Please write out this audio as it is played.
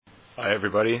Hi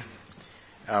everybody.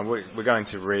 We're going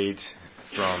to read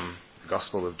from the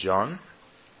Gospel of John,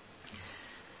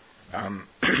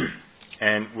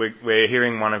 and we're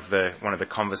hearing one of the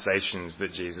conversations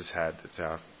that Jesus had. That's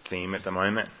our theme at the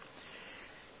moment.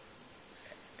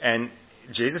 And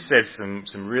Jesus says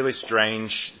some really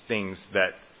strange things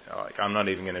that I'm not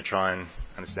even going to try and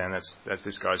understand. That's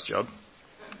this guy's job.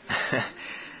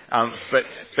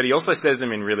 But he also says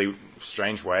them in really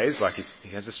strange ways. Like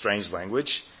he has a strange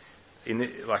language.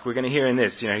 Like we're going to hear in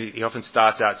this, he often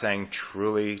starts out saying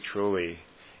 "truly, truly,"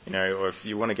 or if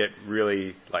you want to get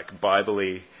really like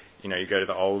Bible-y, you go to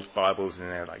the old Bibles and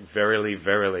they're like "verily,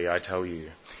 verily, I tell you,"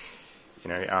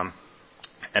 and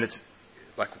it's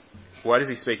like, why does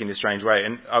he speak in this strange way?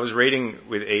 And I was reading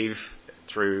with Eve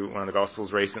through one of the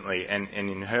Gospels recently, and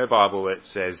in her Bible it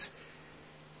says,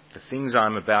 "The things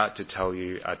I'm about to tell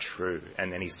you are true,"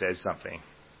 and then he says something.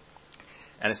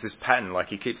 And it's this pattern, like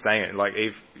he keeps saying it. Like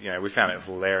Eve, we found it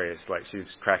hilarious. Like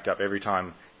she's cracked up every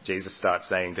time Jesus starts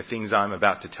saying, "The things I'm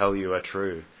about to tell you are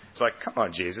true." It's like, come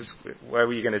on, Jesus, why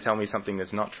were you going to tell me something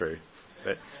that's not true?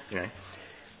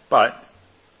 But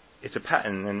it's a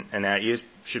pattern, and our ears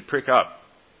should prick up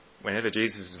whenever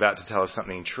Jesus is about to tell us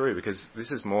something true, because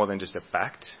this is more than just a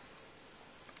fact.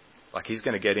 Like he's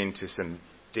going to get into some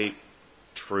deep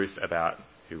truth about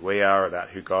who we are, about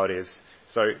who God is.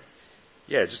 So,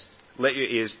 just let your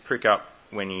ears prick up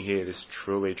when you hear this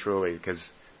 "truly, truly," because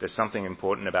there's something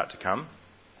important about to come.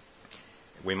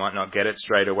 We might not get it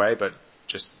straight away, but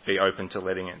just be open to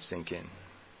letting it sink in.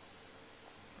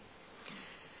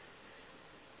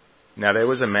 Now there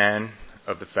was a man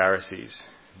of the Pharisees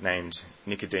named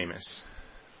Nicodemus,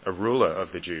 a ruler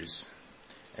of the Jews.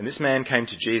 And this man came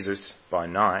to Jesus by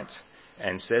night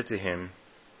and said to him,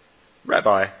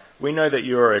 "Rabbi, we know that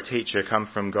you are a teacher come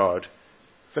from God,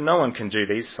 for no one can do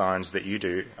these signs that you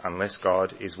do unless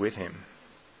God is with him."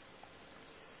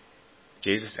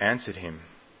 Jesus answered him,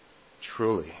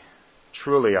 "Truly,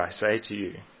 truly I say to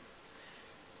you,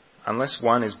 unless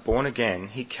one is born again,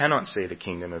 he cannot see the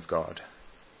kingdom of God."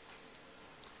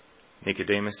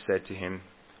 Nicodemus said to him,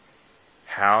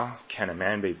 "How can a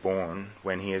man be born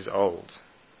when he is old?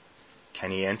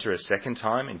 Can he enter a second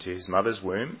time into his mother's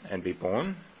womb and be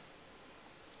born?"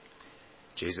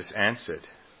 Jesus answered,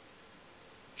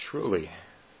 "Truly,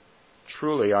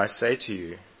 truly I say to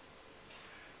you,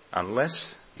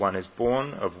 unless one is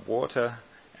born of water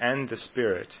and the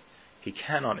Spirit, he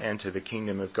cannot enter the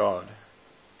kingdom of God.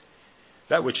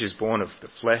 That which is born of the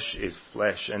flesh is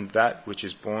flesh, and that which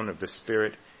is born of the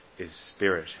Spirit is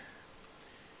spirit.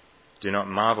 Do not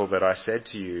marvel that I said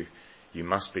to you, you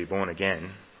must be born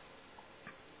again.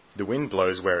 The wind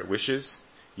blows where it wishes.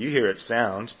 You hear its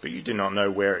sound, but you do not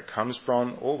know where it comes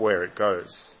from or where it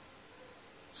goes.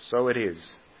 So it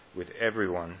is with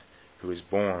everyone who is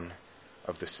born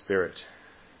of the Spirit."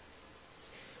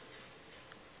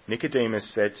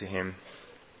 Nicodemus said to him,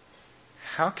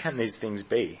 "How can these things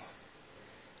be?"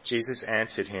 Jesus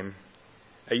answered him,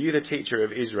 "Are you the teacher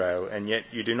of Israel, and yet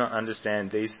you do not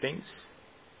understand these things?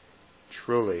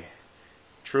 Truly,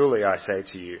 truly I say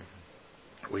to you,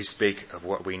 we speak of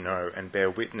what we know and bear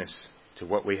witness to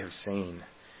what we have seen,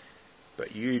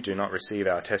 but you do not receive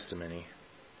our testimony.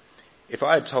 If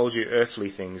I had told you earthly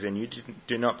things and you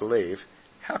do not believe,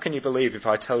 how can you believe if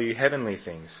I tell you heavenly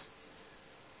things?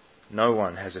 No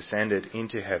one has ascended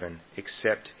into heaven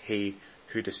except he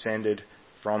who descended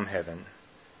from heaven,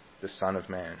 the Son of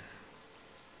Man.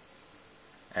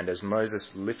 And as Moses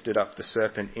lifted up the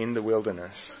serpent in the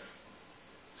wilderness,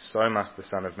 so must the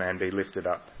Son of Man be lifted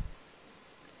up,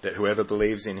 that whoever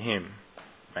believes in him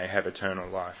may have eternal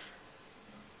life."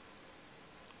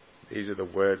 These are the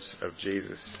words of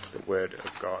Jesus, the word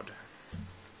of God.